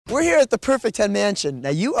We're here at the Perfect 10 Mansion. Now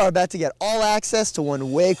you are about to get all access to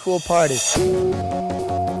one way cool party.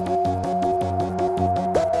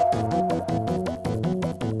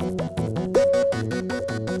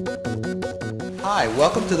 Hi,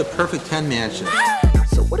 welcome to the Perfect 10 Mansion.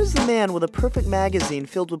 So what does the man with a perfect magazine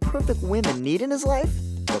filled with perfect women need in his life?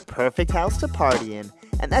 The perfect house to party in.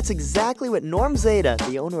 And that's exactly what Norm Zeta,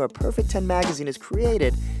 the owner of Perfect 10 Magazine, has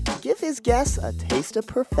created to give his guests a taste of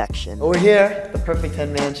perfection. Over here, the Perfect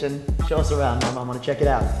 10 Mansion. Show us around, Norm. I want to check it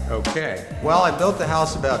out. Okay. Well, I built the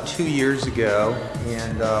house about 2 years ago,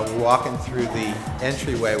 and we're walking through the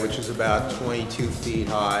entryway, which is about 22 feet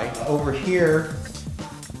high. Over here,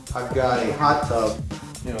 I've got a hot tub.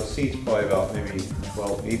 You know, seats probably about maybe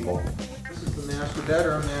 12 people. This is the master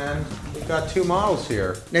bedroom, and we've got 2 models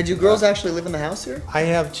here. Now, do girls actually live in the house here? I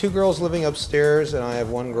have 2 girls living upstairs, and I have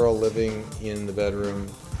 1 girl living in the bedroom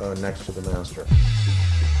next to the master.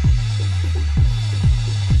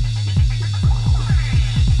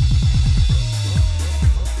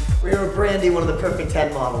 We're here with Brandy, one of the Perfect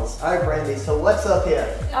 10 models. All right, Brandy, so what's up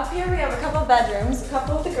here? Up here we have a couple bedrooms. A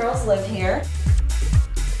couple of the girls live here.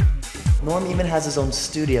 Norm even has his own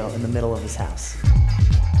studio in the middle of his house.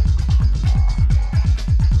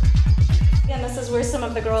 Again, this is where some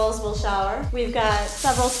of the girls will shower. We've got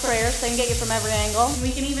several sprayers so they can get you from every angle.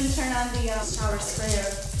 We can even turn on the shower sprayer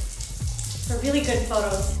for really good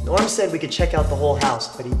photos. Norm said we could check out the whole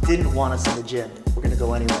house, but he didn't want us in the gym. We're gonna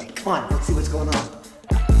go anyway. Come on, let's see what's going on.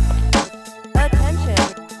 Attention!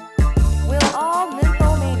 Will all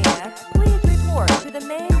nymphomaniacs please report to the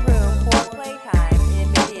main room for playtime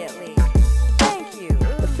immediately? Thank you.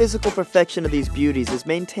 The physical perfection of these beauties is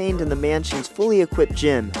maintained in the mansion's fully equipped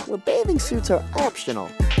gym, where bathing suits are optional.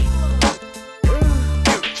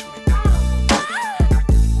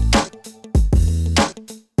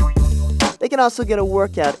 They can also get a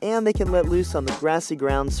workout, and they can let loose on the grassy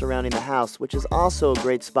grounds surrounding the house, which is also a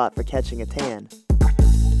great spot for catching a tan.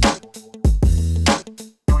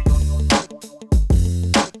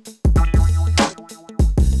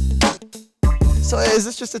 So is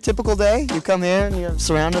this just a typical day? You come here and you're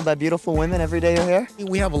surrounded by beautiful women every day you're here?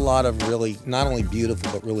 We have a lot of really, not only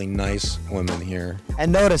beautiful, but really nice women here.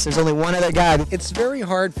 And notice, there's only one other guy. It's very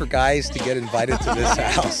hard for guys to get invited to this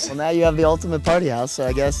house. Well, now you have the ultimate party house, so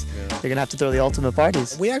I guess you're gonna have to throw the ultimate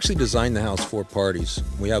parties. We actually designed the house for parties.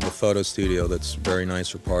 We have a photo studio that's very nice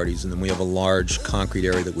for parties, and then we have a large concrete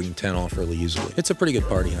area that we can tent off really easily. It's a pretty good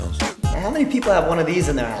party house. Now, how many people have one of these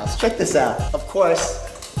in their house? Check this out. Of course,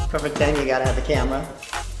 Perfect 10, you gotta have the camera.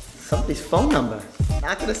 Somebody's phone number.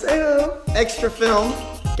 Not gonna say who. Extra film.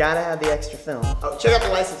 Gotta have the extra film. Oh, check out the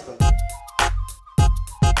license plate.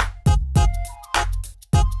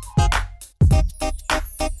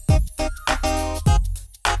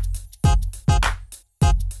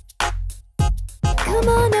 Come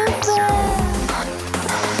on up there.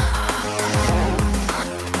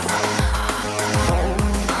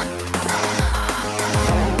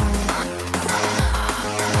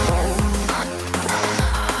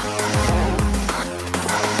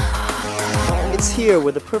 It's here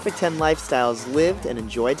where the Perfect 10 lifestyle is lived and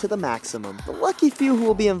enjoyed to the maximum. The lucky few who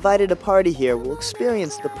will be invited to party here will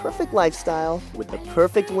experience the perfect lifestyle with the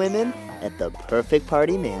perfect women at the Perfect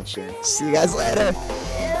Party Mansion. See you guys later.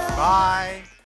 Bye.